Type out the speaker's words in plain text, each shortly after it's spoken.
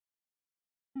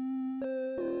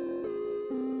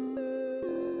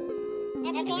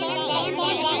Every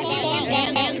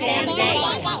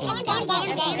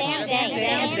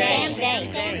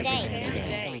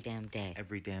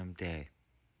damn day.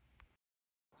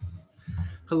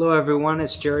 Hello, everyone.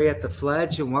 It's Jerry at the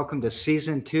Fledge, and welcome to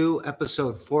Season 2,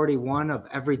 Episode 41 of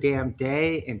Every Damn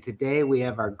Day. And today we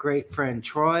have our great friend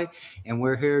Troy, and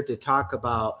we're here to talk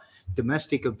about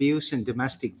domestic abuse and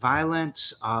domestic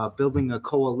violence, building a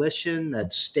coalition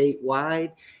that's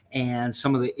statewide, and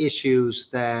some of the issues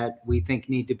that we think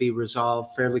need to be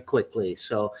resolved fairly quickly.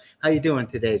 So how you doing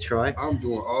today, Troy? I'm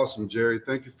doing awesome, Jerry.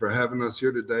 Thank you for having us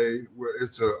here today.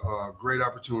 It's a great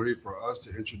opportunity for us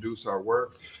to introduce our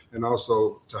work and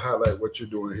also to highlight what you're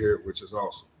doing here, which is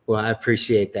awesome. Well, I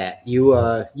appreciate that. You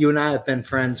and I have been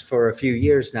friends for a few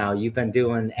years now. You've been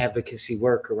doing advocacy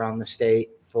work around the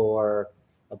state for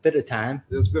a bit of time.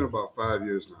 It's been about 5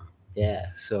 years now. Yeah,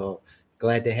 so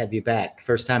glad to have you back.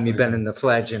 First time you've been in the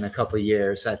Fledge in a couple of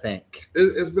years, I think.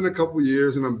 It's been a couple of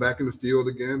years, and I'm back in the field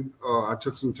again. I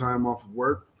took some time off of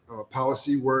work.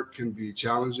 Policy work can be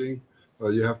challenging.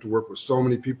 You have to work with so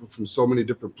many people from so many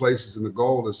different places, and the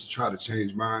goal is to try to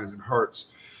change minds and hearts.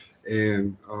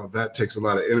 And that takes a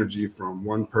lot of energy from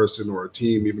one person or a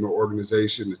team, even an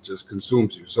organization. It just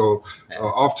consumes you. So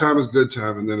off time is good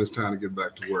time, and then it's time to get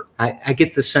back to work. I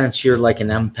get the sense you're like an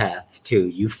empath too.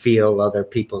 You feel other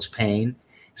people's pain,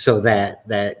 so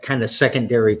that kind of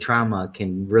secondary trauma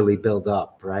can really build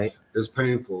up, right? It's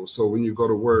painful. So when you go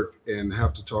to work and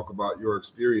have to talk about your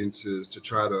experiences to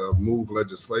try to move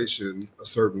legislation a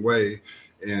certain way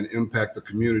and impact the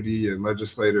community and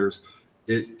legislators,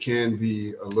 it can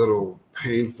be a little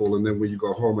painful. And then when you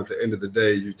go home at the end of the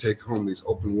day, you take home these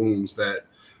open wounds that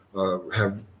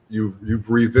you've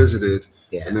revisited,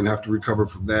 and then have to recover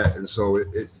from that. And so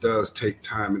it does take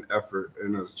time and effort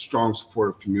and a strong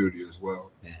supportive community as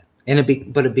well. Yeah. And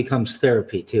but it becomes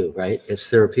therapy too, right? It's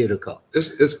therapeutical.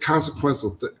 It's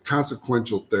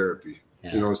consequential therapy.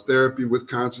 Yeah. You know, it's therapy with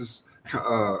complications,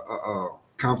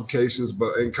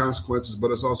 and consequences,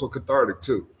 but it's also cathartic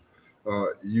too.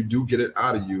 You do get it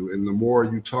out of you, and the more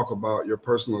you talk about your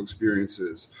personal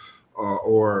experiences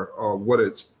or what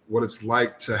it's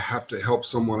like to have to help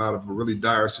someone out of a really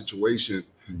dire situation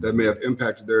that may have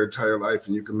impacted their entire life,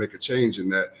 and you can make a change in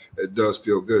that, it does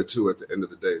feel good too at the end of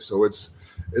the day. So it's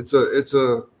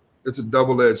a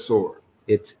double-edged sword.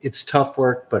 It's tough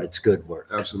work, but it's good work.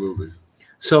 Absolutely.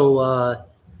 So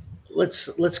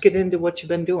let's get into what you've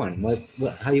been doing.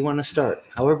 How you want to start?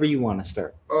 However you want to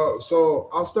start. So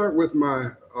I'll start with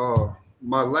my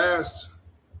last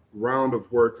round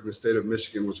of work in the state of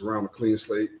Michigan was around the Clean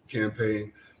Slate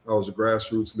campaign. I was a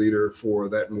grassroots leader for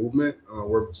that movement.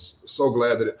 We're so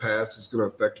glad that it passed. It's going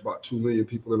to affect about 2 million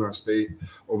people in our state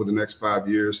over the next 5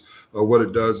 years. What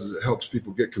it does is it helps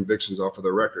people get convictions off of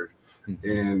their record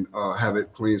and have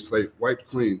it clean slate, wiped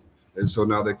clean. And so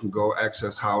now they can go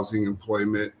access housing,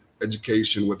 employment,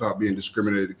 education without being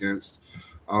discriminated against.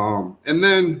 And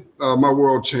then my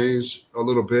world changed a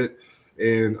little bit,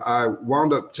 and I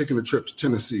wound up taking a trip to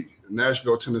Tennessee,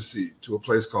 Nashville, Tennessee, to a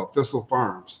place called Thistle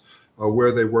Farms,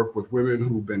 where they work with women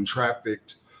who've been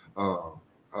trafficked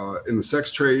in the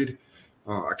sex trade.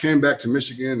 I came back to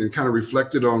Michigan and kind of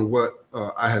reflected on what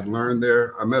I had learned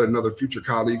there. I met another future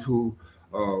colleague who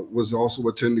was also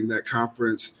attending that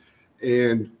conference,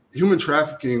 and human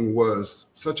trafficking was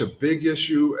such a big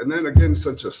issue, and then again,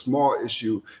 such a small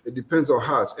issue. It depends on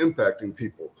how it's impacting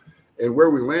people. And where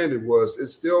we landed was it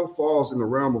still falls in the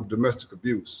realm of domestic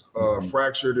abuse,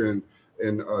 fractured and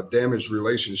damaged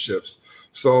relationships.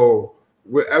 So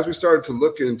as we started to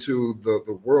look into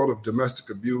the world of domestic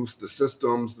abuse, the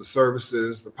systems, the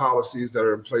services, the policies that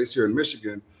are in place here in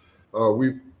Michigan,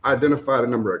 we've identified a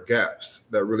number of gaps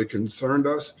that really concerned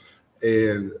us.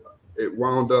 And it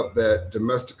wound up that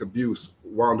domestic abuse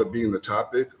wound up being the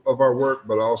topic of our work,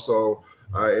 but also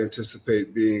I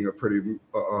anticipate being a pretty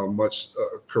much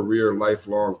career,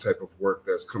 lifelong type of work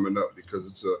that's coming up,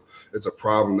 because it's a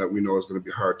problem that we know is going to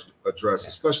be hard to address,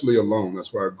 especially alone.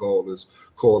 That's why our goal is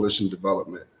coalition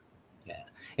development. Yeah,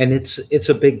 and it's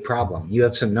a big problem. You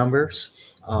have some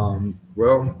numbers.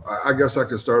 Well, I guess I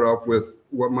could start off with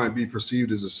what might be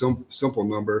perceived as a simple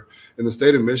number. In the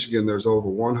state of Michigan, there's over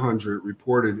 100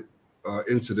 reported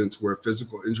incidents where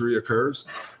physical injury occurs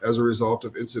as a result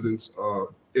of incidents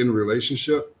in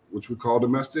relationship, which we call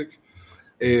domestic.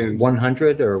 And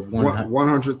 100 or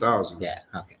 100,000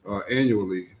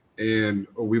 annually. And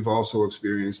we've also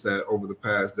experienced that over the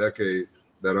past decade,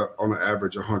 that on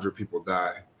average 100 people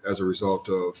die as a result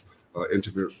of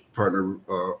intimate partner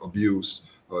abuse,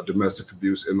 domestic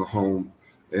abuse in the home,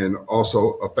 and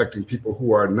also affecting people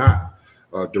who are not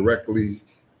directly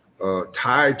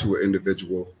tied to an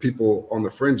individual, people on the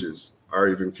fringes, are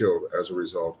even killed as a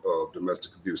result of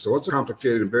domestic abuse. So it's a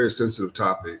complicated and very sensitive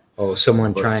topic. Oh,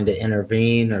 someone trying to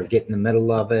intervene or get in the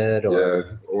middle of it,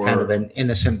 or kind of an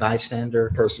innocent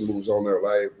bystander. Person moves on their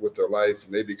life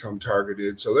and they become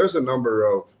targeted. So there's a number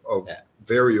of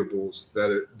variables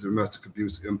that domestic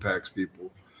abuse impacts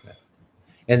people. Yeah.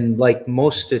 And like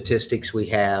most statistics we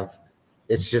have,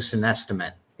 it's just an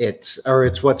estimate. It's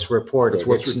what's reported.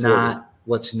 It's not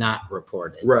what's not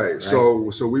reported. Right.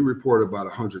 So we report about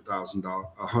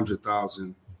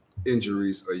 100,000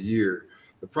 injuries a year.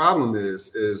 The problem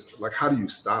is like, how do you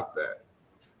stop that?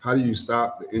 How do you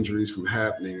stop the injuries from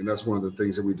happening? And that's one of the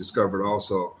things that we discovered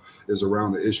also is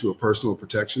around the issue of personal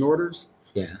protection orders.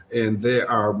 Yeah. And they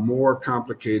are more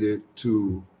complicated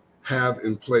to have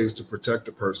in place to protect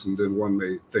a person than one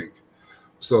may think.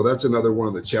 So that's another one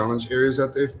of the challenge areas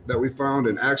that we found.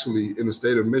 And actually in the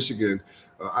state of Michigan,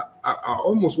 I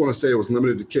almost want to say it was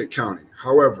limited to Kent County.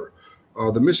 However,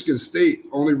 the Michigan state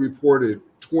only reported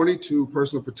 22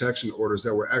 personal protection orders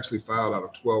that were actually filed out of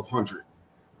 1,200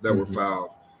 that were filed.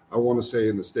 I want to say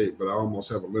in the state, but I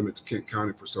almost have a limit to Kent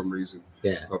County for some reason.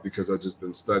 Yeah. Because I've just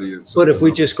been studying. But if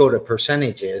we just go to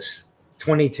percentages,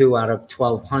 22 out of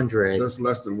 1,200. That's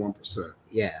less than 1%.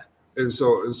 Yeah. And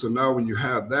so now when you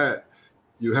have that,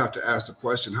 you have to ask the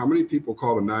question, how many people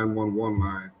call the 911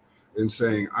 line and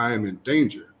saying, I am in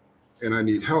danger and I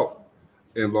need help?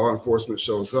 And law enforcement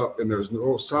shows up and there's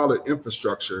no solid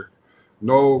infrastructure,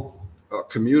 no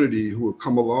community who will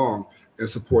come along and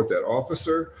support that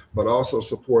officer, but also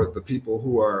support the people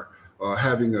who are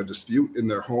having a dispute in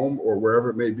their home or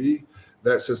wherever it may be.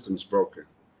 That system's broken.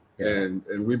 Yeah.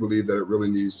 And we believe that it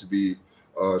really needs to be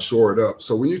shored up.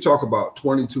 So when you talk about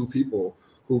 22 people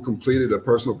who completed a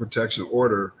personal protection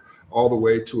order all the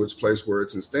way to its place where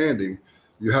it's in standing,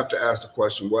 you have to ask the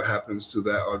question, what happens to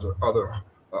that other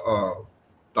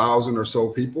 1,000 or so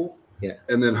people? Yeah.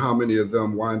 And then how many of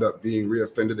them wind up being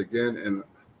reoffended again and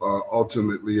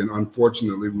ultimately and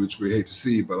unfortunately, which we hate to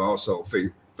see, but also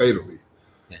fatally.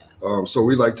 Yeah. So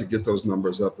we like to get those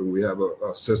numbers up, and we have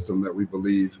a system that we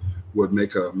believe would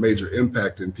make a major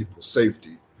impact in people's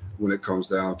safety when it comes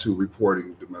down to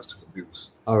reporting domestic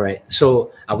abuse. All right.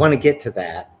 So I want to get to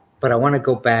that, but I want to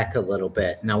go back a little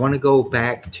bit. And I want to go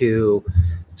back to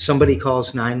somebody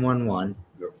calls 911.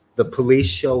 Yep. The police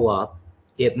show up.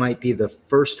 It might be the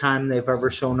first time they've ever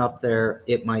shown up there.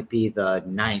 It might be the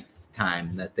 9th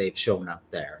time that they've shown up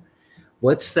there.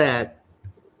 What's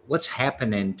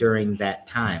happening during that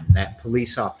time? That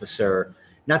police officer,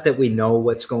 not that we know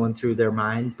what's going through their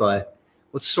mind, but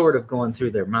what's sort of going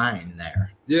through their mind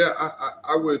there? Yeah,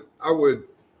 I would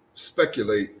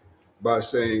speculate by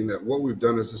saying that what we've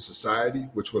done as a society,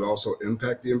 which would also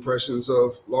impact the impressions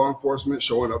of law enforcement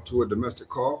showing up to a domestic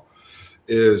call,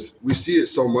 is we see it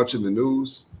so much in the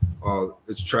news.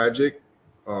 It's tragic.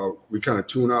 We kind of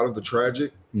tune out of the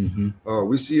tragic. Mm-hmm.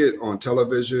 We see it on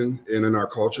television and in our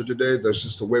culture today. That's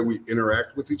just the way we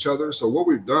interact with each other. So what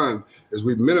we've done is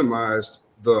we've minimized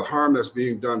the harm that's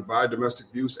being done by domestic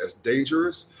abuse as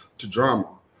dangerous to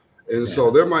drama. And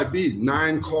so there might be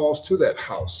 9 calls to that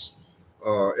house.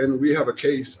 And we have a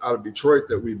case out of Detroit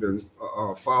that we've been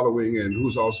following, and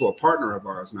who's also a partner of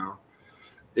ours now,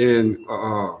 in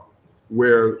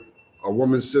where a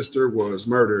woman's sister was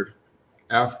murdered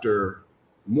after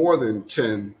more than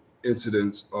 10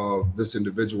 incidents of this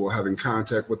individual having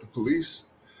contact with the police.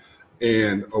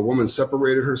 And a woman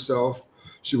separated herself.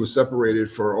 She was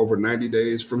separated for over 90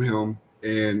 days from him,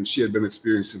 and she had been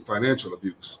experiencing financial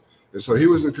abuse. And so he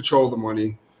was in control of the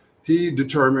money. He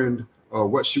determined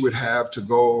what she would have to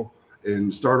go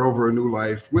and start over a new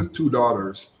life with 2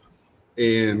 daughters.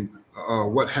 And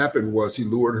what happened was he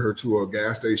lured her to a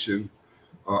gas station.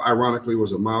 Ironically, it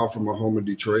was a mile from her home in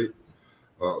Detroit.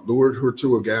 Lured her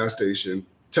to a gas station,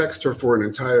 texted her for an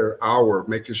entire hour,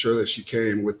 making sure that she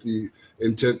came with the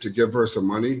intent to give her some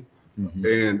money. Mm-hmm.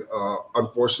 And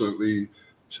unfortunately,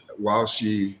 while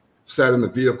she sat in the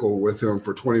vehicle with him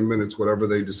for 20 minutes, whatever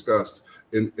they discussed,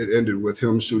 and it ended with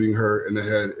him shooting her in the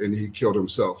head, and he killed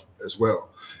himself as well.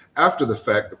 After the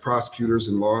fact, the prosecutors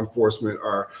and law enforcement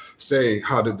are saying,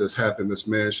 how did this happen? This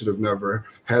man should have never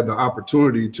had the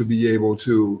opportunity to be able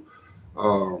to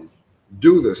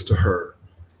do this to her.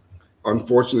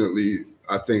 Unfortunately,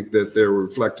 I think that they're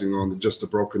reflecting on just the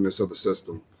brokenness of the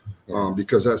system.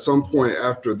 Because at some point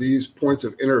after these points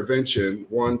of intervention,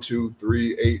 1, 2,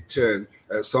 3, 8, 10,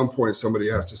 at some point somebody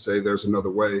has to say there's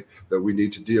another way that we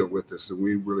need to deal with this. And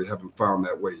we really haven't found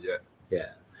that way yet.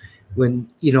 Yeah. When,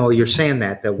 you're saying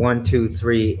that 1, 2,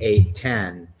 3, 8,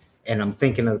 10, and I'm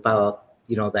thinking about,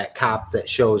 that cop that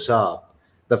shows up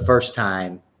the first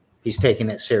time, he's taking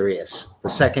it serious. The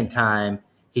second time,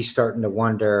 he's starting to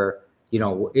wonder,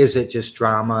 is it just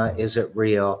drama? Is it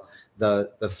real?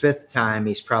 The fifth time,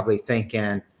 he's probably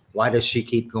thinking, why does she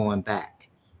keep going back?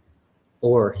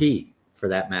 Or he, for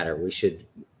that matter. We should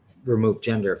remove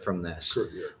gender from this. Sure,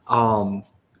 yeah.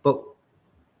 But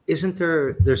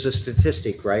there's a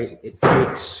statistic, right? It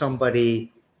takes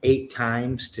somebody 8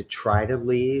 times to try to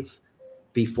leave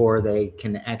before they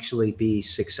can actually be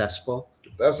successful.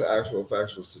 If that's an actual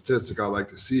factual statistic, I like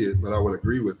to see it, but I would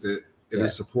agree with it. It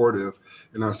is supportive.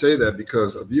 And I say that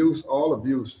because all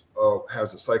abuse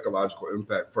has a psychological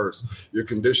impact first. You're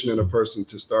conditioning a person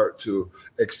to start to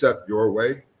accept your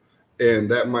way. And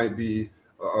that might be,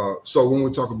 so when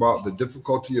we talk about the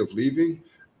difficulty of leaving,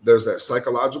 there's that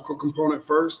psychological component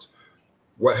first.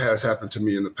 What has happened to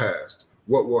me in the past?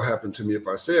 What will happen to me if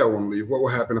I say I want to leave? What will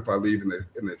happen if I leave and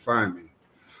they find me?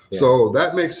 Yeah. So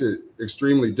that makes it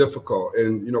extremely difficult.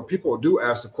 And, people do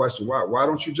ask the question, why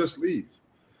don't you just leave?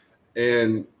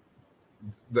 And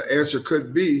the answer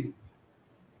could be,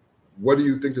 what do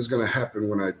you think is going to happen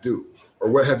when I do?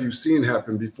 Or what have you seen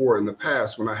happen before in the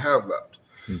past when I have left?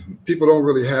 Mm-hmm. People don't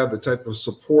really have the type of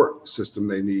support system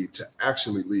they need to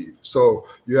actually leave. So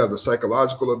you have the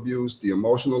psychological abuse, the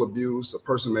emotional abuse. A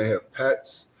person may have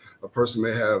pets. A person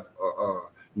may have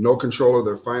no control of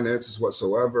their finances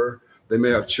whatsoever. They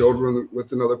may have children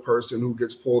with another person who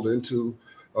gets pulled into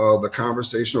the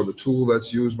conversation or the tool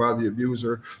that's used by the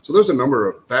abuser. So there's a number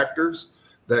of factors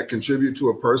that contribute to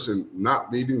a person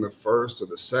not leaving the first or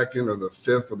the second or the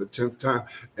fifth or the 10th time.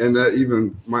 And that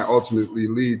even might ultimately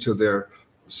lead to their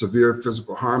severe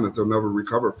physical harm that they'll never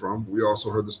recover from. We also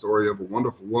heard the story of a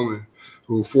wonderful woman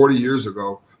who 40 years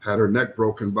ago had her neck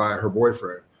broken by her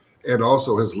boyfriend and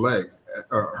also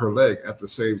her leg at the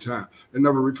same time and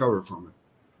never recovered from it.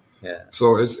 Yeah.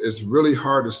 So it's really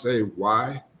hard to say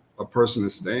why a person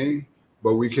is staying,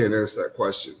 but we can't answer that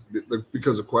question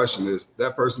because the question is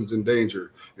that person's in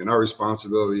danger, and our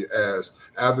responsibility as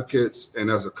advocates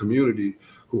and as a community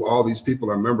who all these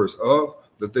people are members of,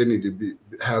 that they need to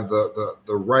have the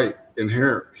right,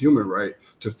 inherent human right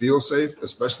to feel safe,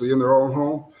 especially in their own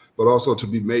home, but also to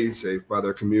be made safe by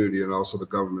their community and also the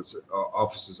government's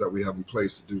offices that we have in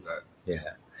place to do that.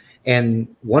 Yeah.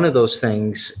 And one of those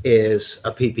things is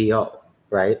a PPO,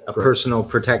 right? A personal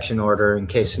protection order, in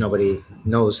case nobody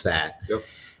knows that. Yep.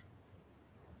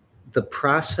 The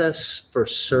process for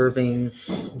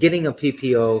getting a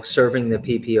PPO, serving the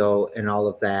PPO and all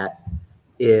of that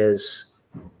is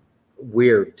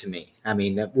weird to me. I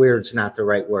mean, that weird's not the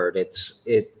right word.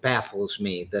 It baffles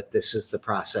me that this is the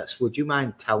process. Would you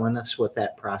mind telling us what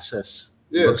that process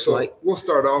looks like? We'll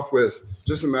start off with,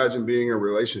 just imagine being in a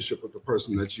relationship with the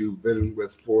person that you've been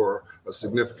with for a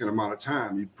significant amount of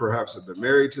time. You perhaps have been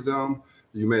married to them,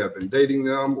 you may have been dating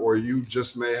them, or you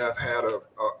just may have had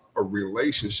a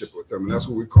relationship with them. And that's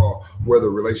what we call where the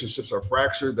relationships are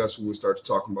fractured. That's when we start to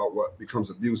talk about what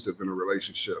becomes abusive in a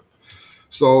relationship.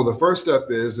 So the first step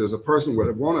is a person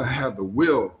would want to have the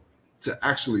will to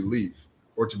actually leave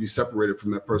or to be separated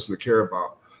from that person they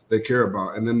care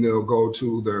about. And then they'll go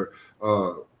to their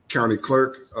county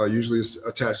clerk, usually it's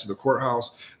attached to the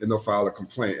courthouse, and they'll file a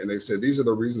complaint. And they say, these are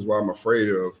the reasons why I'm afraid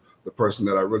of the person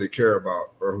that I really care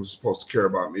about or who's supposed to care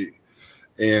about me.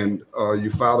 And you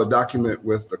file a document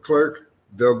with the clerk,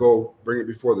 they'll go bring it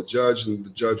before the judge, and the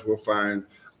judge will find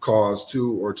cause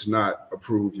to or to not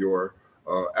approve your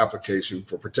application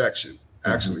for protection,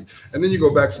 actually. Mm-hmm. And then you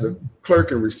go back to the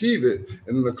clerk and receive it,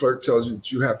 and then the clerk tells you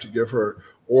that you have to give her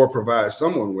or provide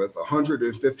someone with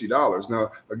 $150.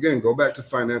 Now, again, go back to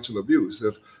financial abuse.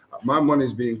 If my money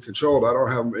is being controlled, I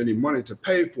don't have any money to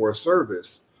pay for a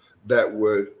service that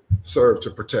would serve to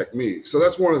protect me. So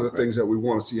that's one of the things that we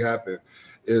want to see happen,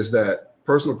 is that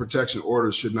personal protection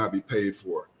orders should not be paid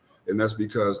for. And that's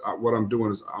because what I'm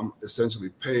doing is I'm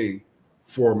essentially paying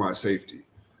for my safety,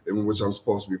 in which I'm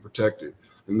supposed to be protected,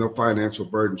 and no financial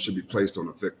burden should be placed on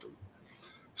the victim.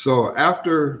 So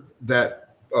after that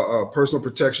personal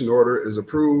protection order is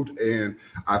approved and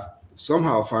I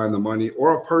somehow find the money,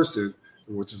 or a person,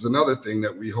 which is another thing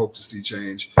that we hope to see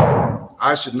change,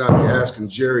 I should not be asking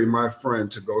Jerry, my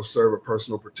friend, to go serve a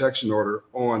personal protection order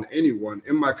on anyone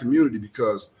in my community,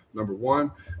 because number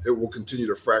one, it will continue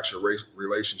to fracture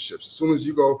relationships. As soon as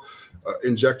you go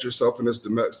inject yourself in this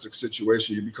domestic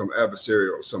situation, you become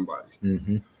adversarial to somebody.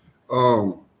 Mm-hmm.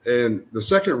 And the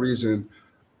second reason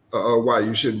why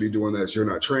you shouldn't be doing that is you're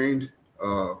not trained.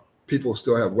 People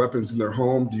still have weapons in their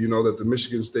home. Do you know that the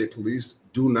Michigan State Police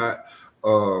do not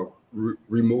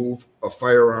remove a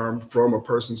firearm from a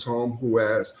person's home who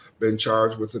has been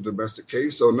charged with a domestic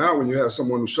case? So now when you have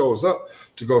someone who shows up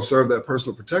to go serve that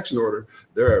personal protection order,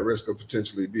 they're at risk of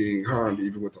potentially being harmed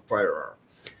even with a firearm.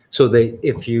 So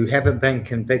if you haven't been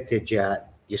convicted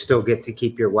yet, You still get to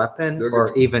keep your weapon,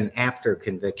 or even after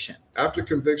conviction? After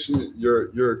conviction,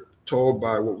 you're told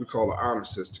by what we call the honor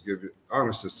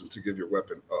system to give your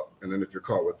weapon up, and then if you're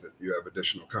caught with it, you have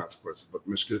additional consequences. But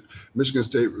Michigan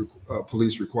State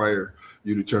Police require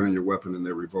you to turn in your weapon, and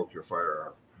they revoke your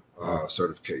firearm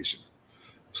certification.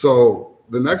 So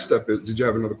the next step is, did you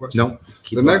have another question? No.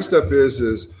 The next step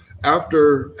is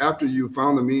after you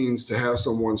found the means to have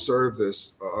someone serve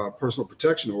this personal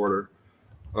protection order,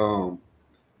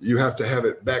 you have to have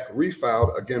it back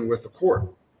refiled again with the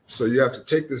court. So you have to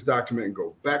take this document and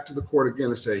go back to the court again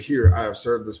and say, here, I have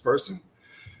served this person.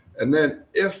 And then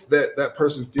if that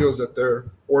person feels that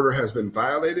their order has been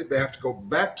violated, they have to go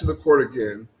back to the court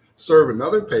again, serve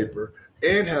another paper,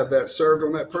 and have that served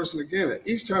on that person again. And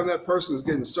each time that person is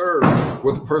getting served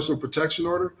with a personal protection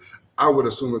order, I would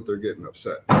assume that they're getting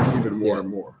upset even more and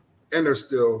more. And they're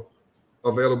still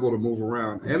available to move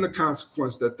around. And the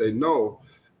consequence that they know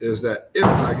is that if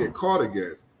I get caught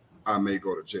again, I may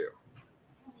go to jail.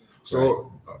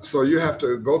 So you have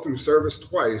to go through service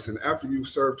twice. And after you've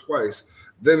served twice,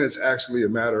 then it's actually a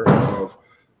matter of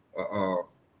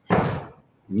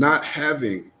not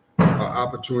having an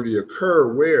opportunity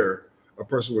occur where a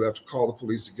person would have to call the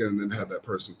police again and then have that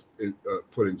person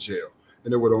put in jail.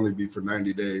 And it would only be for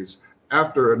 90 days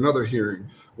after another hearing,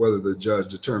 whether the judge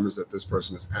determines that this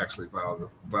person has actually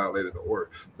violated the order.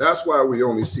 That's why we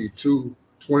only see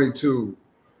 22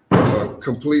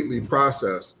 completely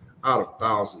processed out of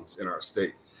thousands in our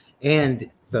state. And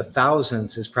the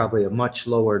thousands is probably a much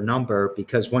lower number,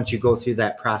 because once you go through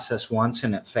that process once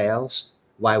and it fails,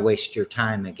 why waste your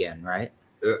time again, right?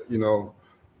 I know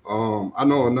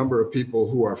a number of people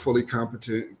who are fully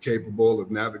competent and capable of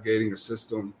navigating a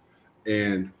system,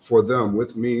 and for them,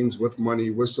 with means, with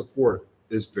money, with support,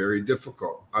 is very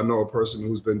difficult. I know a person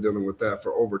who's been dealing with that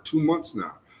for over 2 months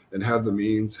now, and have the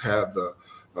means, have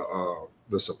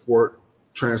the support.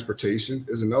 Transportation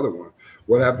is another one.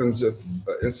 What happens if an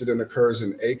incident occurs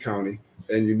in a county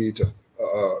and you need to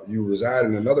you reside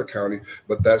in another county,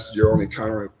 but that's your only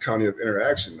county of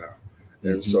interaction now?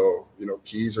 And so,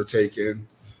 keys are taken.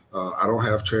 I don't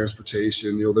have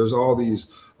transportation. There's all these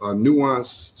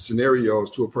nuanced scenarios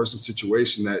to a person's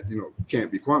situation that,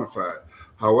 can't be quantified.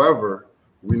 However,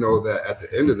 we know that at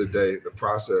the end of the day, the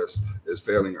process is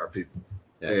failing our people.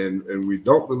 Yeah. And we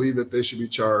don't believe that they should be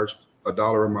charged a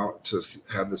dollar amount to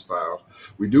have this filed.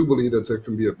 We do believe that there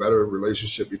can be a better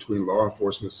relationship between law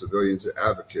enforcement, civilians, and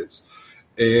advocates.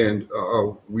 And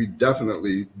we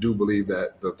definitely do believe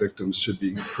that the victims should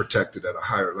be protected at a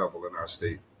higher level in our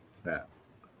state. Yeah.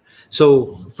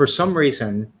 So for some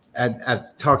reason,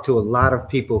 I've talked to a lot of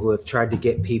people who have tried to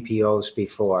get PPOs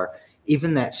before.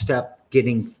 Even that step,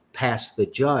 getting past the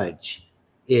judge,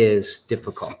 is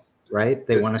difficult, right?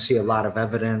 They want to see a lot of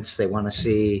evidence. They want to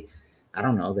see,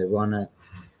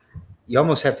 you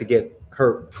almost have to get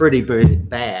hurt pretty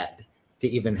bad to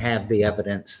even have the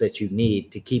evidence that you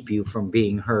need to keep you from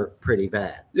being hurt pretty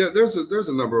bad. Yeah, there's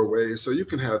a number of ways. So you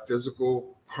can have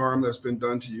physical harm that's been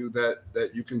done to you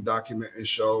that you can document and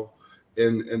show,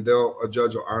 and a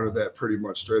judge will honor that pretty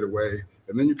much straight away.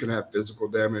 And then you can have physical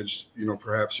damage,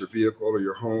 perhaps your vehicle or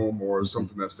your home or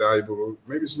something that's valuable.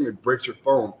 Maybe somebody breaks your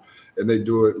phone and they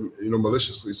do it,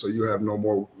 maliciously, so you have no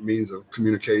more means of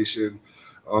communication.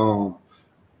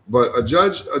 But a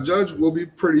judge will be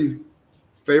pretty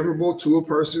favorable to a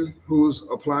person who's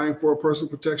applying for a personal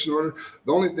protection order.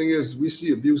 The only thing is, we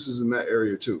see abuses in that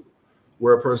area too,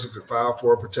 where a person could file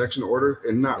for a protection order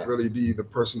and not really be the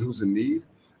person who's in need.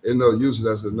 And they'll use it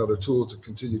as another tool to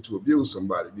continue to abuse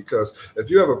somebody. Because if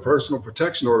you have a personal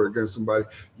protection order against somebody,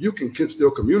 you can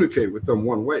still communicate with them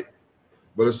one way.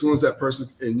 But as soon as that person,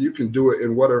 and you can do it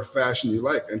in whatever fashion you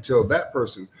like, until that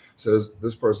person says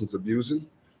this person's abusing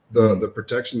the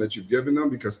protection that you've given them,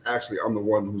 because actually I'm the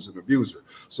one who's an abuser.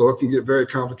 So it can get very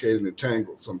complicated and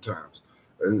tangled sometimes.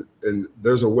 And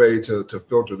there's a way to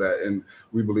filter that. And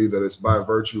we believe that it's by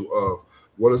virtue of,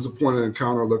 what does the point of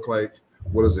encounter look like?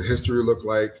 What does the history look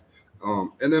like?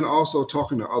 And then also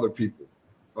talking to other people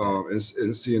and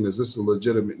seeing, is this a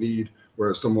legitimate need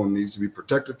where someone needs to be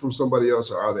protected from somebody else,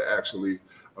 or are they actually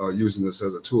using this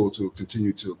as a tool to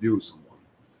continue to abuse someone?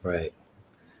 Right.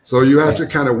 So you have to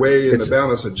kind of weigh in the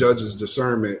balance a judge's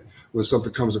discernment when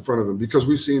something comes in front of them, because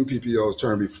we've seen PPOs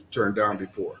turned down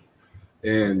before.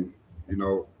 And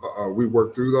we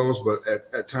work through those, but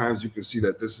at times you can see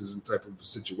that this is the type of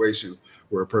situation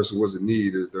where a person was in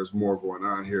need. There's more going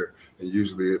on here, and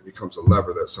usually it becomes a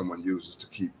lever that someone uses to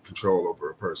keep control over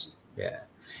a person. Yeah.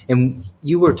 And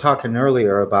you were talking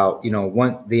earlier about,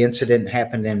 the incident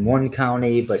happened in one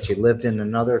county, but you lived in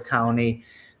another county.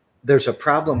 There's a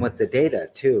problem with the data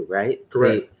too, right?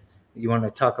 Correct. You want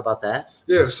to talk about that?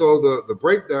 Yeah, so the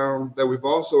breakdown that we've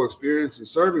also experienced in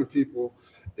serving people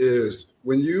is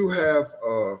when you have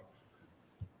a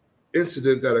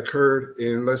incident that occurred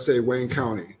in, let's say, Wayne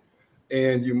County,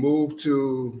 and you move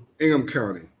to Ingham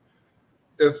County.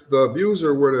 If the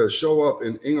abuser were to show up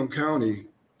in Ingham County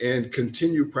and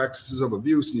continue practices of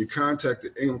abuse, and you contact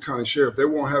the Ingham County Sheriff, they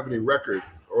won't have any record,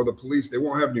 or the police, they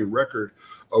won't have any record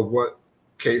of what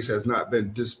case has not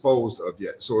been disposed of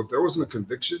yet. So if there wasn't a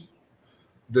conviction,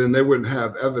 then they wouldn't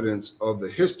have evidence of the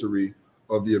history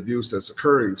of the abuse that's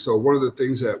occurring. So one of the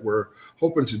things that we're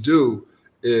hoping to do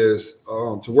is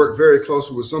to work very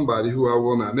closely with somebody who I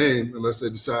will not name unless they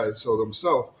decide so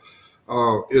themselves,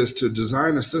 is to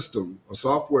design a system, a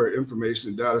software information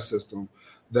and data system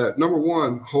that, number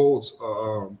one, holds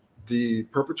the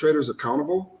perpetrators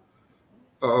accountable,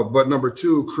 but number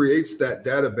two, creates that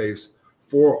database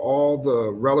for all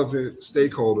the relevant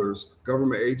stakeholders,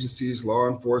 government agencies, law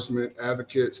enforcement,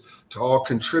 advocates, to all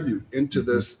contribute into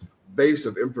this base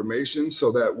of information, so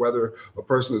that whether a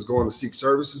person is going to seek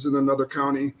services in another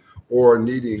county or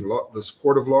needing the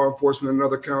support of law enforcement in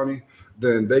another county,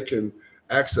 then they can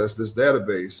access this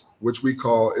database, which we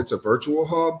call, it's a virtual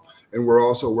hub. And we're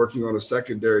also working on a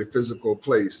secondary physical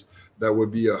place that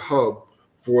would be a hub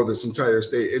for this entire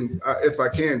state. And if I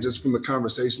can, just from the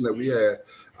conversation that we had,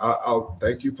 I'll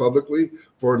thank you publicly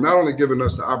for not only giving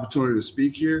us the opportunity to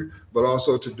speak here, but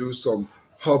also to do some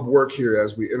hub work here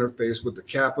as we interface with the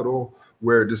Capitol,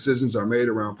 where decisions are made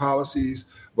around policies,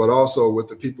 but also with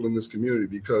the people in this community,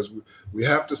 because we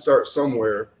have to start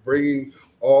somewhere, bringing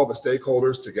all the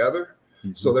stakeholders together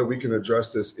so that we can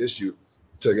address this issue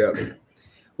together.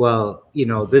 Well,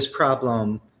 this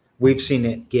problem, we've seen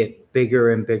it get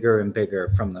bigger and bigger and bigger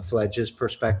from the Fledge's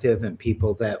perspective and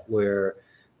people that we're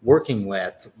working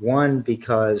with. One,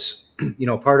 because,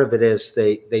 part of it is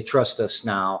they trust us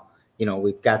now.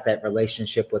 We've got that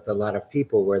relationship with a lot of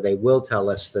people where they will tell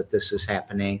us that this is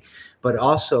happening. But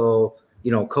also,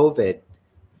 COVID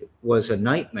was a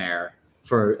nightmare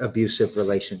for abusive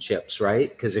relationships, right?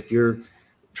 Because if you're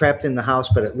trapped in the house,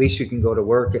 but at least you can go to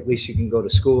work, at least you can go to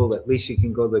school, at least you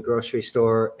can go to the grocery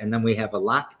store, and then we have a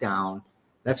lockdown,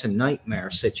 that's a nightmare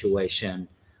situation.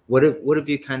 What have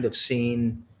you kind of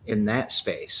seen in that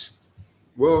space?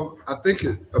 Well, I think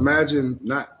imagine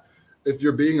if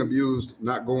you're being abused,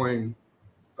 not going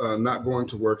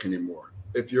to work anymore.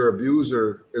 If your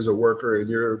abuser is a worker and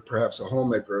you're perhaps a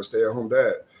homemaker or a stay-at-home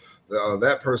dad,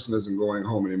 that person isn't going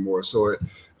home anymore. So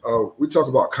we talk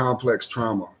about complex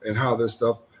trauma and how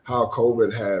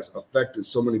COVID has affected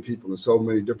so many people in so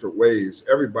many different ways.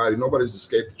 Nobody's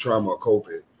escaped the trauma of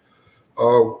COVID.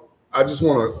 I just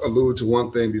want to allude to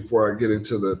one thing before I get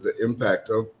into the impact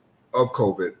of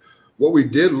COVID. What we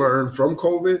did learn from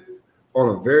COVID,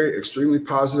 on a very extremely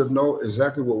positive note,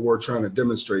 exactly what we're trying to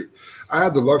demonstrate. I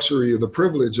had the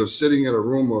privilege of sitting in a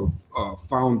room of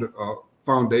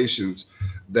foundations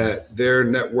that their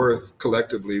net worth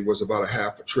collectively was about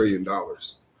 $500 billion.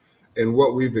 And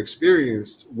what we've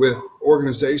experienced with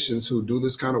organizations who do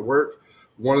this kind of work,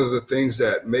 one of the things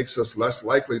that makes us less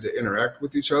likely to interact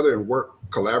with each other and work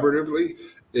collaboratively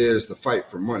is the fight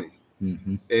for money.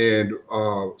 Mm-hmm. And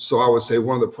so I would say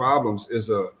one of the problems is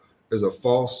a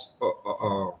false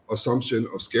assumption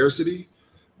of scarcity.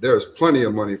 There's plenty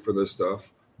of money for this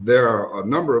stuff. There are a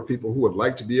number of people who would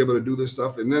like to be able to do this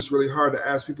stuff, and it's really hard to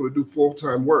ask people to do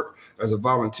full-time work as a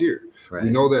volunteer. Right.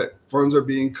 We know that funds are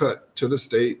being cut to the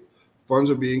state. Funds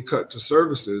are being cut to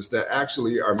services that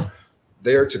actually are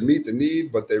there to meet the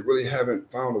need, but they really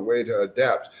haven't found a way to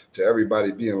adapt to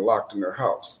everybody being locked in their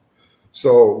house.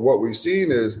 So what we've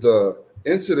seen is the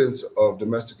incidents of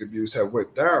domestic abuse have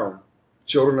went down.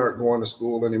 Children aren't going to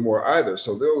school anymore either.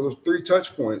 So those are 3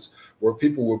 touch points where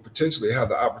people will potentially have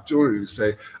the opportunity to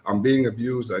say, I'm being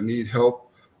abused, I need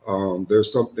help.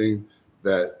 There's something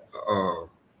that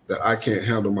I can't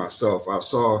handle myself. I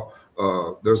saw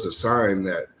there's a sign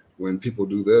that when people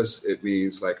do this, it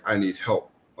means like I need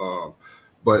help.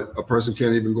 But a person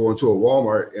can't even go into a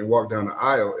Walmart and walk down the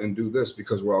aisle and do this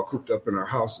because we're all cooped up in our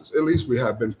houses. At least we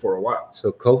have been for a while.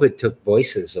 So COVID took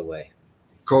voices away.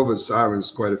 COVID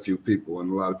silenced quite a few people, and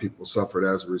a lot of people suffered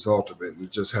as a result of it. And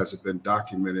it just hasn't been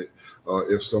documented.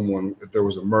 If there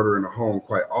was a murder in a home,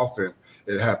 quite often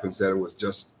it happens that it was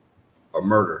just a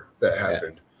murder that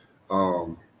happened. Yeah.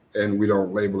 And we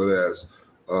don't label it as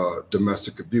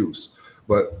domestic abuse.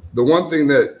 But the one thing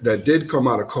that did come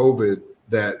out of COVID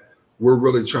that we're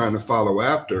really trying to follow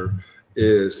after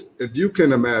is, if you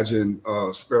can imagine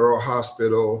Sparrow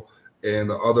Hospital and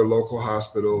the other local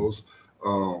hospitals,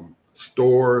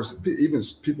 stores, even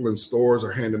people in stores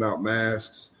are handing out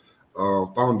masks.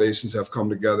 Foundations have come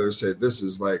together and said, this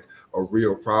is like a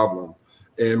real problem.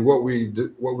 And what we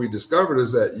discovered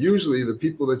is that usually the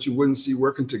people that you wouldn't see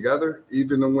working together,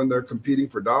 even when they're competing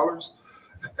for dollars,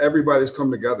 everybody's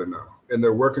come together now, and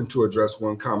they're working to address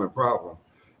one common problem.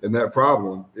 And that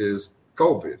problem is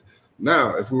COVID.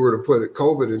 Now, if we were to put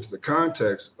COVID into the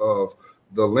context of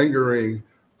the lingering,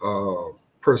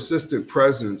 persistent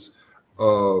presence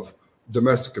of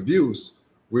domestic abuse,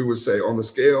 we would say on the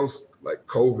scales, like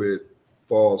COVID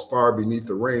falls far beneath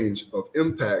the range of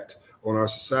impact on our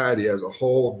society as a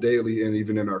whole, daily, and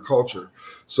even in our culture.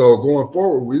 So going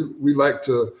forward, we like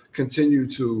to continue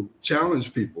to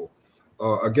challenge people,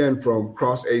 again, from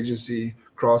cross-agency,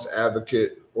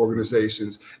 cross-advocate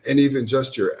organizations, and even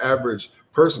just your average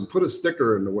person. Put a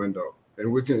sticker in the window,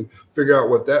 and we can figure out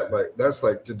what that's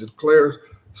like, to declare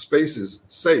spaces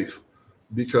safe,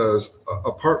 because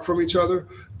apart from each other,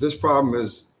 this problem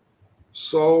is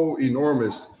so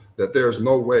enormous that there's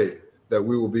no way that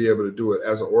we will be able to do it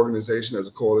as an organization, as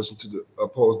a coalition to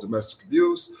oppose domestic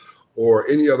abuse, or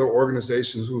any other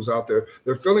organizations who's out there.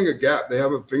 They're filling a gap. They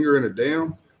have a finger in a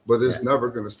dam, but it's never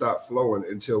going to stop flowing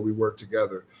until we work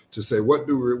together to say, what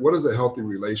does a healthy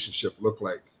relationship look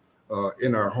like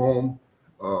in our home,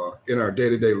 in our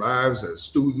day-to-day lives as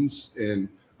students, in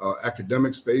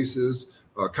academic spaces,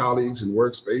 colleagues and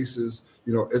workspaces.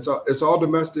 It's all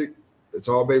domestic. It's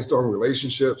all based on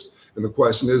relationships. And the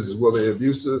question is will they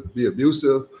be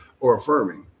abusive or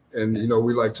affirming? And,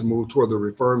 we like to move toward the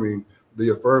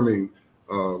affirming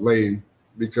lane,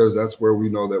 because that's where we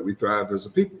know that we thrive as a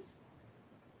people,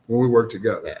 when we work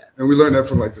together. Yeah. And we learned that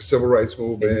from like the civil rights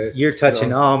movement. And you're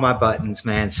touching all my buttons,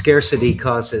 man. Scarcity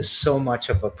causes so much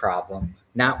of a problem.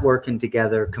 Not working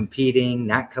together, competing,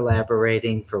 not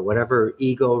collaborating for whatever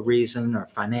ego reason or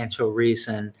financial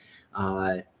reason.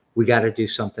 We got to do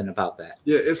something about that.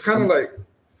 Yeah, it's kind of like,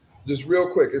 just real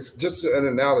quick, it's just an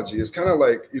analogy. It's kind of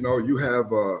like, you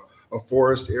have a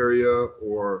forest area,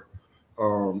 or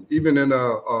even in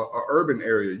a urban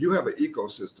area, you have an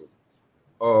ecosystem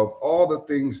of all the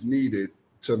things needed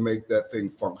to make that thing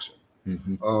function.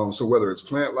 Mm-hmm. So whether it's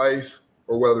plant life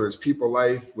or whether it's people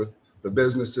life with the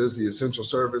businesses, the essential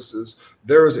services,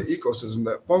 there is an ecosystem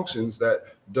that functions that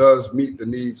does meet the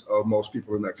needs of most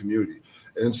people in that community.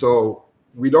 And so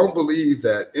we don't believe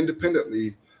that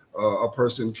independently a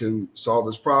person can solve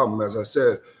this problem, as I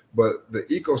said, but the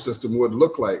ecosystem would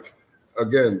look like,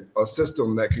 again, a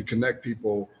system that can connect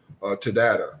people to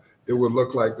data. It would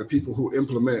look like the people who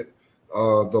implement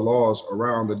the laws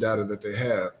around the data that they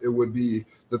have. It would be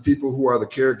the people who are the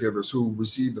caregivers who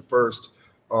receive the first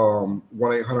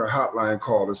 1-800 hotline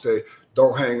call to say,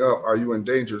 don't hang up. Are you in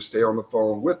danger? Stay on the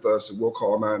phone with us and we'll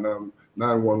call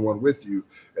 911 with you.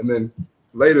 And then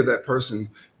later that person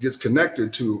gets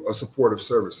connected to a supportive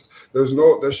service.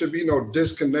 There should be no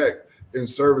disconnect in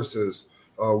services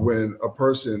when a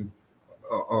person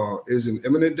is in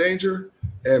imminent danger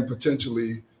and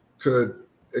potentially could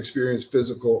experience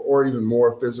physical or even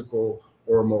more physical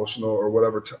or emotional or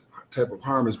whatever type of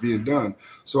harm is being done.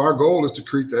 So our goal is to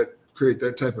create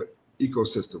that type of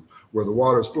ecosystem where the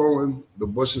water is flowing, the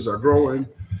bushes are growing,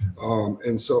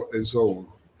 and so on.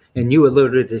 And you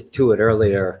alluded to it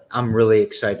earlier. I'm really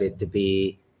excited to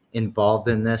be involved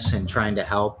in this and trying to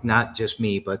help, not just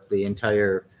me, but the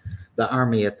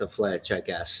army at the Fledge, I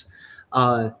guess.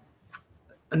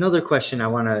 Another question I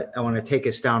want to take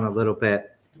us down a little bit.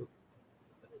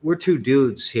 We're two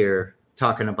dudes here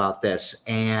talking about this,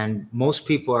 and most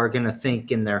people are going to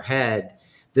think in their head,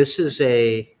 this is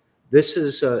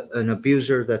an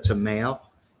abuser that's a male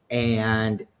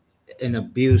and an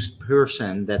abused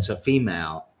person that's a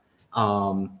female,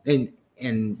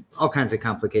 and all kinds of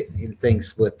complicated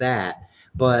things with that.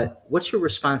 But what's your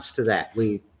response to that?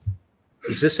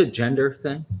 Is this a gender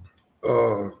thing?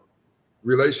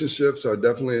 Relationships are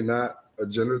definitely not a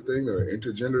gender thing or an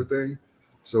intergender thing.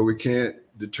 So we can't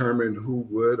determine who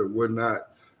would or would not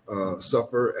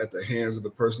suffer at the hands of the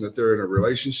person that they're in a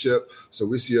relationship. So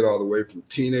we see it all the way from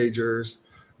teenagers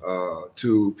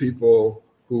to people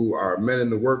who are men in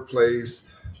the workplace.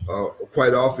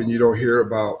 Quite often you don't hear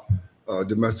about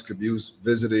domestic abuse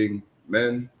visiting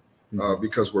men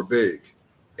because we're big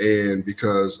and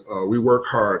because we work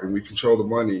hard and we control the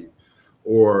money.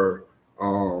 Or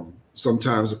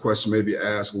sometimes the question may be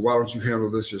asked, well, why don't you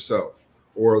handle this yourself?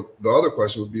 Or the other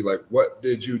question would be like, what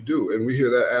did you do? And we hear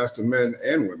that asked to men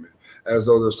and women, as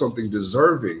though there's something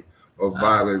deserving of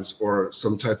violence or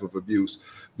some type of abuse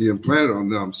being planted on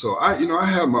them. So I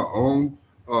have my own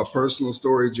personal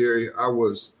story, Jerry. I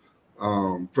was,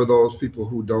 for those people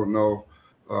who don't know,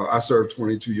 I served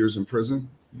 22 years in prison,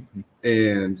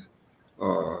 and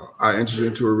I entered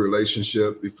into a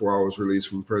relationship before I was released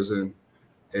from prison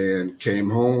and came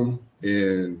home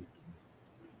and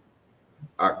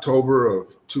October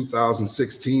of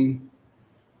 2016,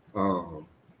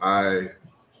 I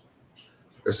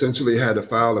essentially had to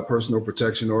file a personal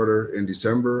protection order in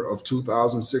December of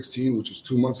 2016, which was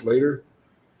 2 months later.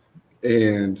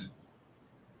 And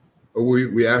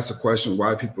we asked the question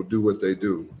why people do what they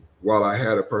do. While I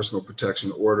had a personal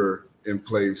protection order in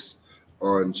place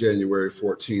on January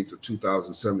 14th of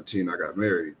 2017, I got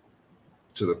married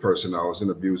to the person I was in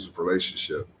an abusive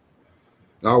relationship.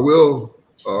 Now, I will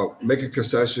make a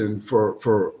concession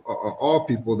for all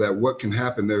people that what can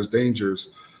happen, there's dangers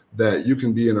that you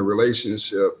can be in a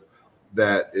relationship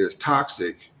that is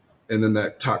toxic, and then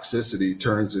that toxicity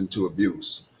turns into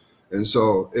abuse. And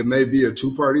so it may be a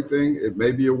two-party thing, it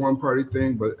may be a one-party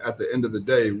thing, but at the end of the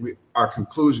day, our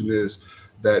conclusion is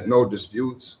that no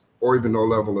disputes or even no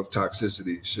level of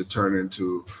toxicity should turn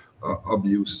into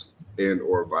abuse and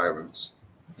or violence.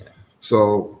 Yeah.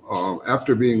 So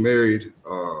after being married,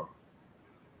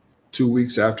 2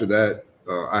 weeks after that,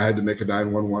 I had to make a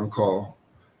 911 call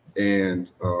and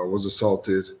was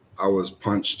assaulted. I was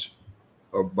punched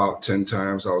about 10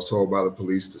 times. I was told by the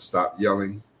police to stop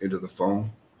yelling into the phone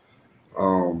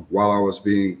while I was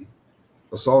being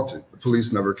assaulted. The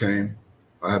police never came.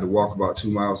 I had to walk about 2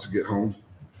 miles to get home.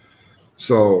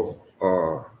 So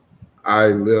I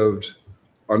lived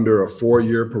under a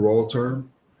 4-year parole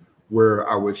term where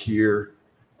I would hear,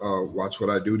 watch what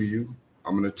I do to you.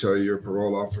 I'm going to tell your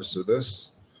parole officer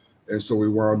this. And so we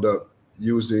wound up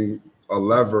using a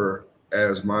lever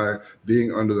as my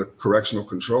being under the correctional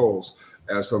controls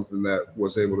as something that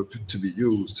was able to be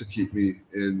used to keep me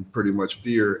in pretty much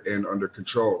fear and under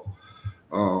control.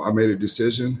 I made a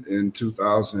decision in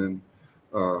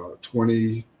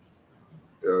 2020,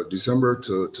 December,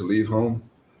 to leave home.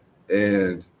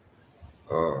 And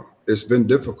it's been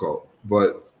difficult,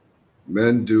 but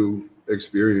men do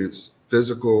experience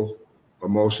physical,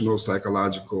 emotional,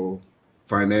 psychological,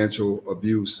 financial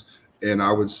abuse. And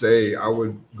I would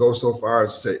go so far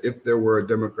as to say, if there were a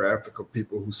demographic of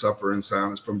people who suffer in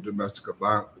silence from domestic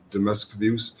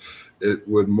abuse, it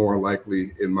would more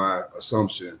likely, in my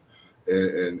assumption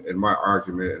and my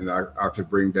argument, and I could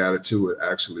bring data to it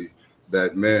actually,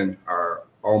 that men are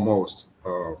almost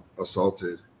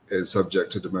assaulted and subject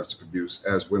to domestic abuse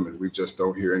as women. We just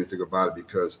don't hear anything about it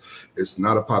because it's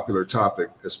not a popular topic,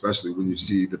 especially when you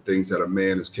see the things that a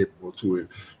man is capable to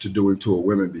doing to a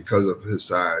woman because of his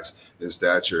size and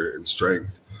stature and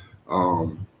strength.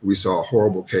 We saw a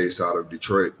horrible case out of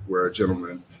Detroit where a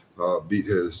gentleman beat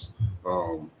his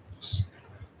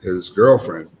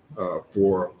girlfriend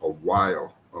for a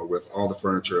while with all the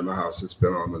furniture in the house. It's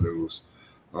been on the news.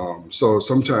 So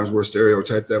sometimes we're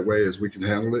stereotyped that way as we can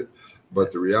handle it.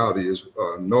 But the reality is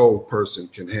no person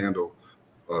can handle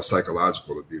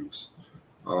psychological abuse.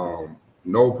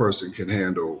 No person can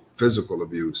handle physical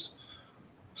abuse.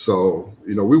 So,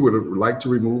 we would like to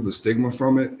remove the stigma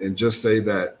from it and just say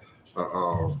that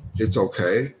it's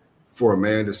okay for a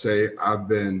man to say, I've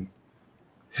been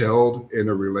held in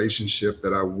a relationship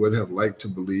that I would have liked to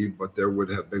believe, but there would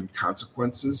have been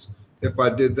consequences if I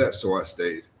did that, so I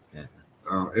stayed. Yeah.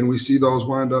 And we see those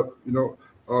wind up,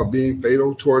 being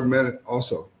fatal toward men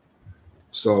also.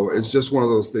 So it's just one of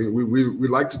those things. We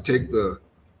like to take the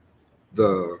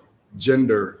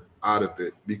gender out of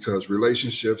it because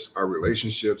relationships are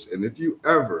relationships. And if you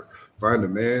ever find a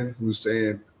man who's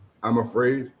saying, I'm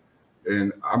afraid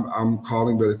and I'm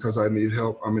calling because I need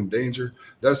help, I'm in danger,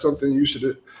 that's something you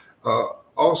should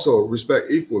also respect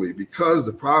equally, because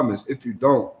the problem is if you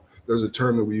don't, there's a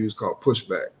term that we use called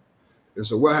pushback. And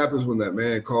so what happens when that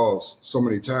man calls so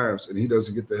many times and he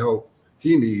doesn't get the help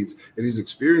he needs and he's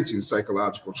experiencing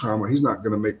psychological trauma, he's not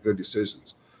going to make good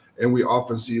decisions. And we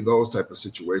often see those type of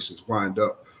situations wind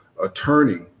up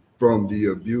turning from the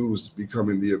abused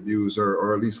becoming the abuser,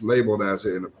 or at least labeled as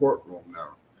it in a courtroom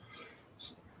now.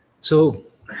 So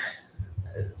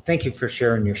thank you for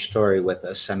sharing your story with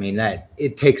us. I mean, that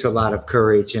it takes a lot of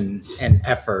courage and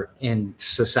effort in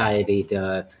society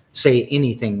to say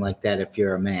anything like that if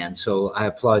you're a man. So I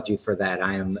applaud you for that.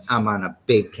 I'm on a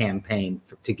big campaign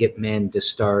to get men to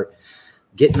start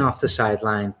getting off the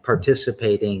sideline,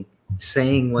 participating,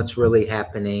 saying what's really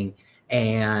happening,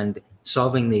 and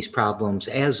solving these problems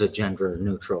as a gender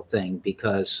neutral thing,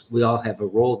 because we all have a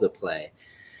role to play.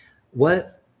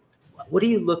 What do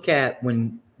you look at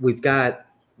when we've got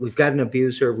an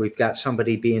abuser, we've got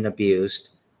somebody being abused?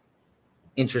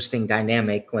 Interesting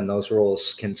dynamic when those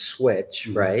roles can switch,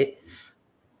 mm-hmm. right?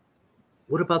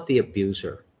 What about the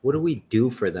abuser? What do we do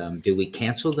for them? Do we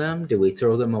cancel them? Do we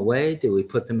throw them away? Do we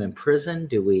put them in prison?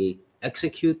 Do we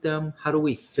execute them? How do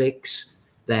we fix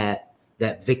that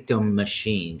victim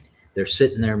machine? They're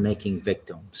sitting there making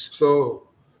victims. So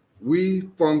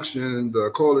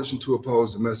the Coalition to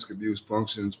Oppose Domestic Abuse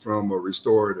functions from a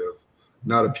restorative,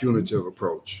 not a punitive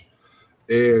approach.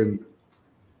 And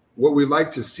what we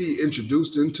like to see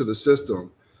introduced into the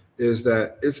system is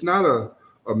that it's not a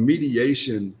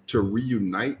mediation to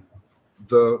reunite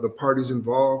the parties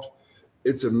involved.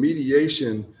 It's a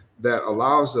mediation that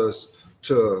allows us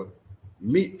to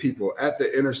meet people at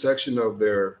the intersection of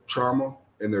their trauma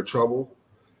and their trouble,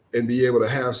 and be able to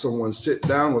have someone sit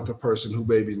down with a person who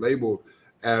may be labeled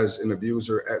as an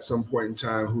abuser at some point in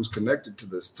time who's connected to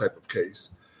this type of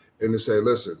case, and to say,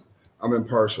 listen, I'm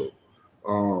impartial,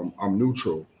 I'm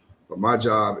neutral, but my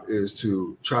job is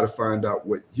to try to find out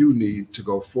what you need to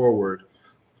go forward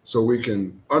so we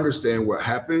can understand what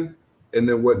happened and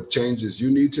then what changes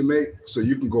you need to make so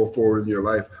you can go forward in your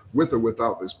life with or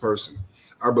without this person.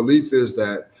 Our belief is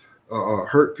that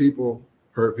hurt people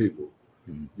hurt people.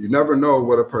 You never know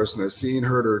what a person has seen,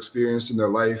 heard, or experienced in their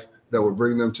life that will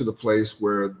bring them to the place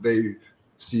where they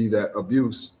see that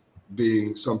abuse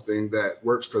being something that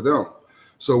works for them.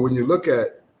 So when you look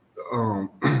at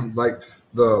like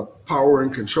the power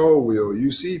and control wheel,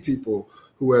 you see people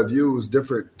who have used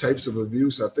different types of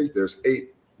abuse. I think there's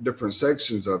 8 different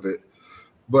sections of it,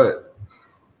 but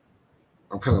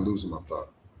I'm kind of losing my thought.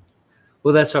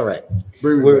 Well, that's all right.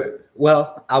 Bring me back.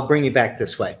 Well, I'll bring you back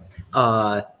this way.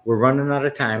 We're running out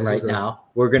of time right now.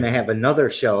 We're going to have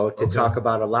another show to talk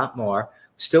about a lot more.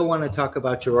 Still want to talk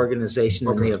about your organization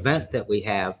and the event that we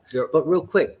have. Yep. But real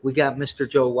quick, we got Mr.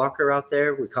 Joe Walker out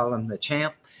there. We call him the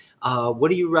champ. What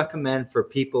do you recommend for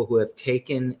people who have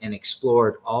taken and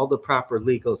explored all the proper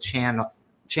legal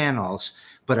channels,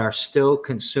 but are still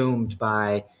consumed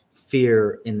by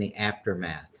fear in the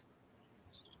aftermath?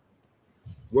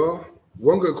 Well,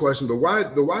 one good question. The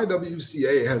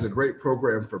YWCA has a great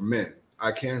program for men.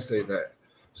 I can say that.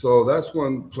 So that's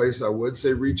one place I would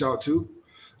say reach out to.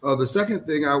 The second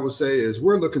thing I would say is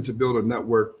we're looking to build a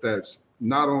network that's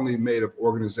not only made of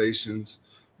organizations,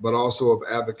 but also of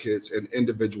advocates and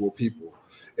individual people.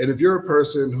 And if you're a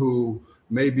person who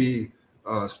may be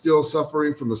still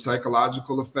suffering from the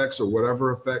psychological effects or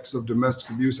whatever effects of domestic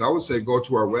abuse, I would say go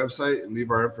to our website and leave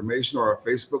our information, or our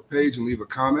Facebook page and leave a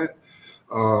comment.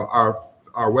 Our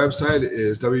website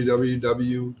is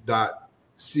www.CODA.com.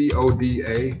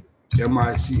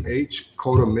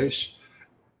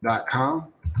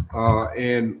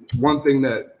 And one thing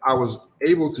that I was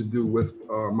able to do with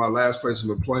my last place of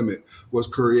employment was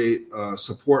create a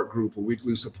support group, a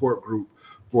weekly support group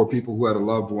for people who had a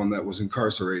loved one that was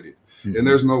incarcerated. Mm-hmm. And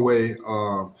there's no way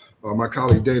my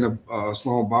colleague Dana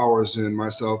Sloan Bowers and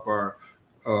myself are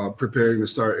preparing to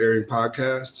start airing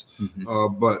podcasts.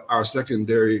 Mm-hmm. But our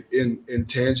secondary in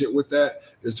tangent with that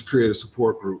is to create a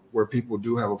support group where people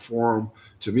do have a forum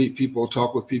to meet people,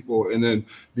 talk with people. And then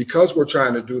because we're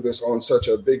trying to do this on such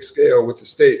a big scale with the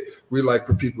state, we like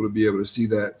for people to be able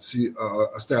to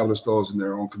establish those in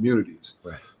their own communities.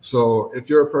 Right. So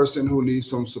if you're a person who needs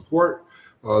some support,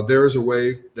 there is a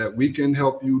way that we can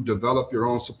help you develop your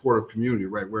own supportive community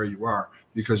right where you are,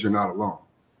 because you're not alone.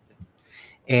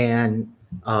 And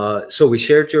so we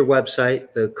shared your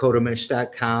website, the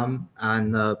codamish.com,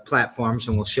 on the platforms,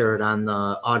 and we'll share it on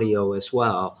the audio as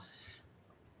well.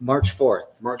 March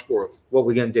 4th. What are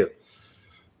we going to do?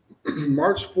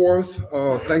 March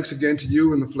 4th, thanks again to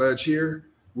you and the Fledge here.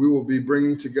 We will be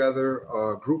bringing together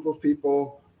a group of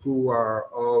people who are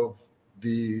of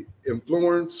the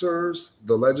influencers,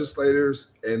 the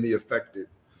legislators, and the affected.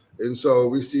 And so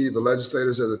we see the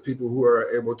legislators as the people who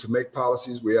are able to make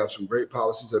policies. We have some great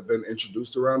policies that have been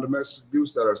introduced around domestic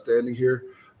abuse that are standing here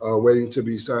waiting to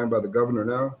be signed by the governor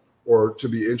now, or to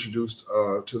be introduced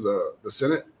to the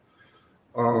Senate.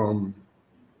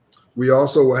 We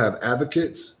also will have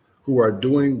advocates who are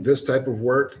doing this type of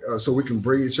work so we can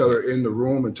bring each other in the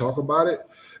room and talk about it.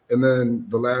 And then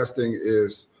the last thing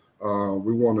is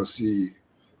we want to see,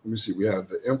 we have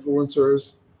the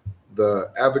influencers,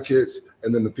 the advocates,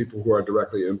 and then the people who are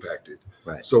directly impacted.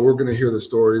 Right. So we're going to hear the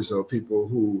stories of people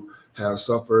who have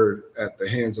suffered at the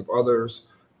hands of others,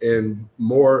 and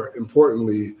more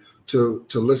importantly, to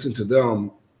listen to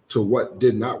them, to what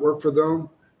did not work for them,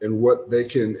 and what they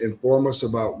can inform us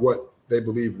about what they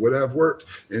believe would have worked,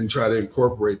 and try to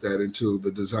incorporate that into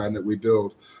the design that we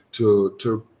build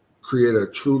to create a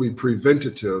truly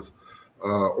preventative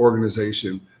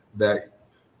organization that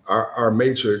our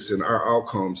matrix and our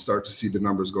outcomes start to see the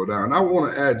numbers go down. I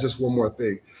want to add just one more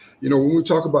thing. When we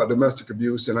talk about domestic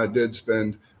abuse, and I did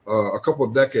spend a couple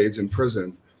of decades in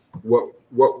prison,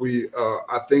 what we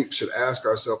I think should ask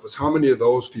ourselves is how many of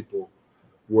those people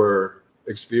were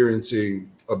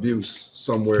experiencing abuse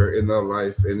somewhere in their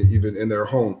life and even in their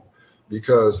home?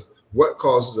 Because what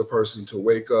causes a person to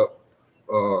wake up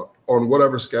on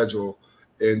whatever schedule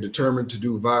and determined to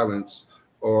do violence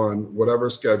on whatever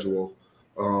schedule.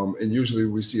 And usually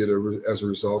we see it as a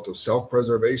result of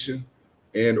self-preservation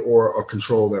and or a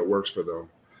control that works for them.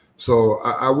 So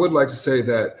I would like to say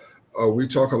that we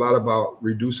talk a lot about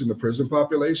reducing the prison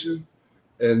population.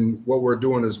 And what we're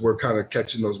doing is we're kind of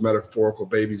catching those metaphorical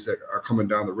babies that are coming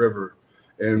down the river.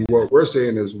 And what we're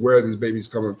saying is, where are these babies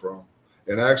coming from?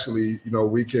 And actually,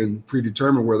 we can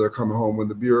predetermine where they're coming home when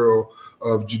the Bureau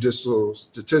of Judicial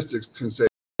Statistics can say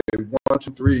 1,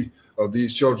 2, 3 of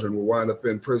these children will wind up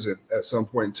in prison at some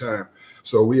point in time.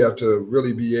 So we have to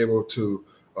really be able to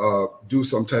do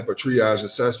some type of triage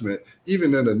assessment,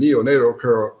 even in a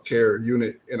neonatal care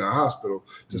unit in a hospital,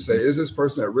 to say, is this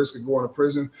person at risk of going to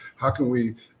prison? How can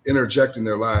we interject in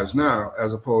their lives now,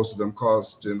 as opposed to them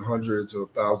costing hundreds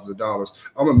of thousands of dollars?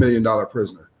 I'm a $1 million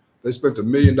prisoner. They spent $1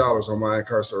 million on my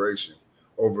incarceration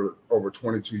over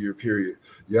 22-year period.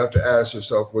 You have to ask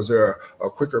yourself, was there a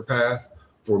quicker path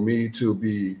for me to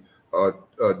be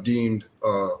deemed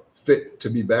fit to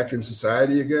be back in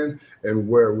society again, and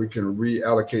where we can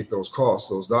reallocate those costs,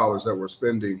 those dollars that we're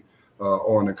spending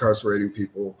on incarcerating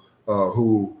people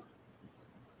who,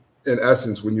 in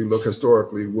essence, when you look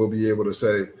historically, will be able to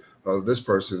say this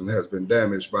person has been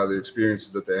damaged by the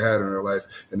experiences that they had in their life,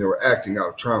 and they were acting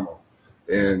out trauma.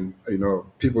 And,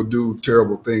 people do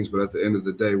terrible things, but at the end of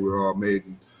the day, we're all made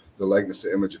in the likeness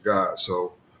and image of God.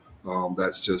 So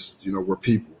that's just, we're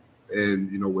people.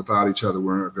 And, without each other,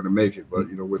 we're not going to make it. But,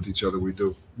 with each other, we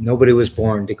do. Nobody was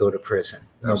born to go to prison.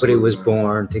 Absolutely. Nobody was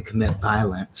born to commit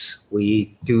violence.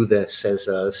 We do this as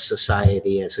a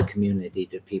society, as a community,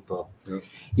 to people.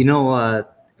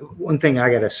 Yep. One thing I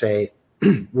got to say,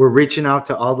 we're reaching out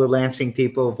to all the Lansing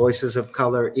people, Voices of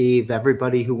Color, Eve,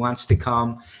 everybody who wants to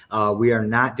come. We are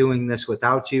not doing this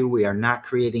without you. We are not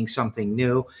creating something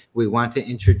new. We want to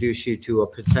introduce you to a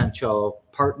potential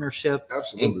partnership.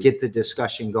 Absolutely. And get the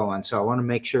discussion going. So I want to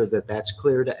make sure that that's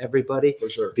clear to everybody. For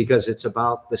sure. Because it's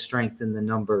about the strength in the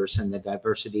numbers and the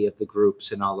diversity of the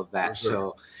groups and all of that. For sure.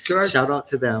 So Can I shout out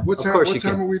to them. What time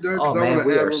are we done? Oh man,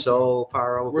 we are so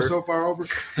far over. We're so far over.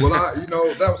 Well, that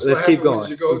was Let's what keep happened going. when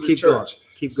you go to Keep church.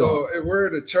 Keep so going. We're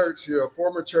in a church here, a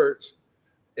former church,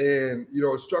 and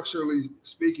structurally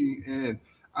speaking, and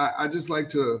I just like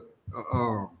to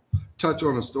touch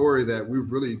on a story that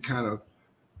we've really kind of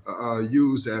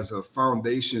used as a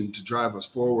foundation to drive us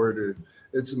forward. And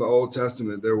it's in the Old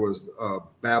Testament. There was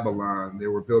Babylon. They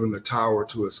were building a tower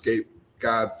to escape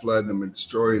God flooding them and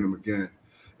destroying them again.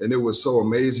 And it was so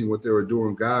amazing what they were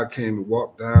doing. God came and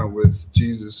walked down with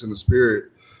Jesus in the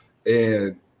spirit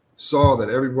and saw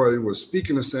that everybody was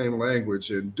speaking the same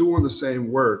language and doing the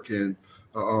same work and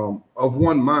of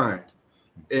one mind.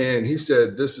 And he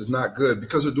said, this is not good,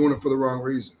 because they're doing it for the wrong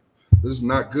reason. This is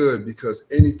not good because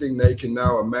anything they can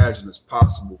now imagine is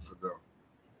possible for them.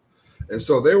 And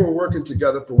so they were working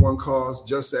together for one cause,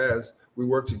 just as we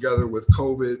worked together with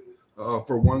COVID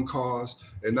for one cause.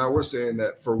 And now we're saying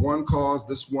that for one cause,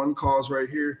 this one cause right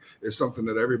here is something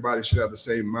that everybody should have the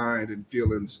same mind and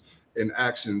feelings and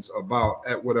actions about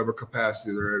at whatever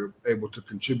capacity they're able to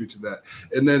contribute to that.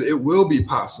 And then it will be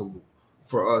possible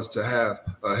for us to have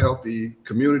a healthy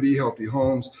community, healthy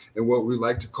homes, and what we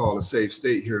like to call a safe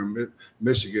state here in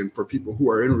Michigan for people who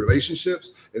are in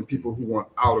relationships and people who want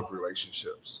out of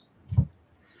relationships.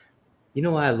 You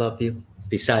know why I love you?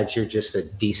 Besides, you're just a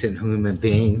decent human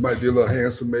being. Might be a little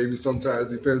handsome, maybe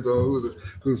sometimes, depends on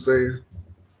who's saying.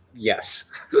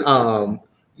 Yes.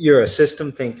 You're a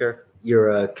system thinker.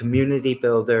 You're a community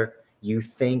builder. You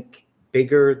think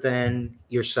bigger than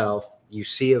yourself. You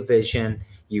see a vision.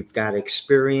 You've got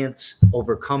experience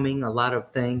overcoming a lot of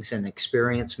things and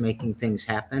experience making things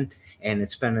happen. And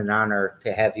it's been an honor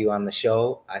to have you on the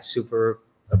show. I super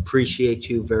appreciate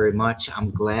you very much. I'm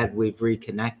glad we've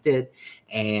reconnected,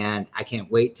 and I can't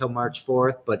wait till March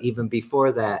 4th. But even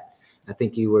before that, I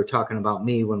think you were talking about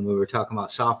me when we were talking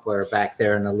about software back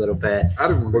there in a little bit.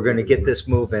 We're going to get this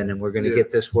moving and we're going to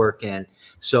get this working.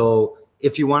 So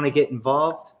if you want to get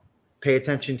involved, pay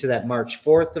attention to that March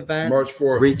 4th event. March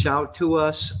 4th. Reach out to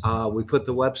us. We put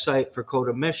the website for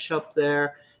CODA Mich up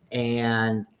there,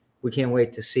 and we can't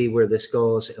wait to see where this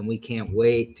goes. And we can't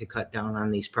wait to cut down on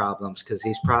these problems, because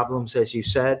these problems, as you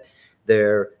said,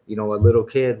 they're, a little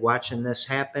kid watching this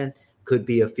happen could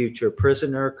be a future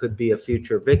prisoner, could be a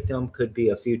future victim, could be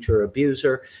a future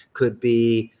abuser, could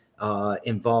be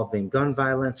involved in gun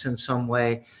violence in some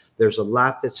way. There's a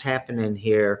lot that's happening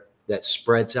here that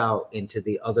spreads out into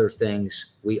the other things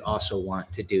we also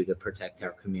want to do to protect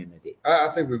our community. I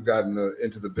think we've gotten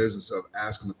into the business of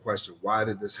asking the question, why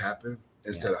did this happen,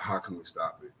 instead of how can we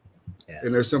stop it?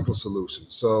 and they're simple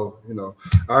solutions. So,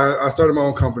 I started my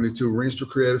own company too, Rienstra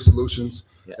Creative Solutions.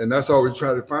 Yeah. And that's all we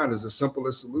try to find is the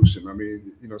simplest solution. I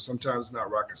mean, sometimes it's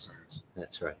not rocket science.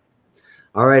 That's right.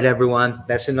 All right, everyone.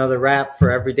 That's another wrap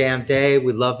for Every Damn Day.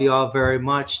 We love you all very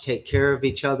much. Take care of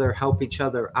each other, help each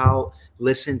other out,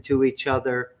 listen to each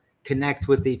other, connect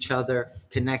with each other.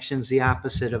 Connection's the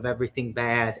opposite of everything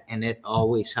bad, and it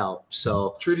always helps.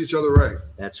 So treat each other right.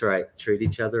 That's right. Treat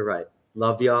each other right.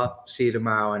 Love y'all. See you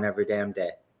tomorrow on Every Damn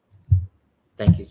Day. Thank you.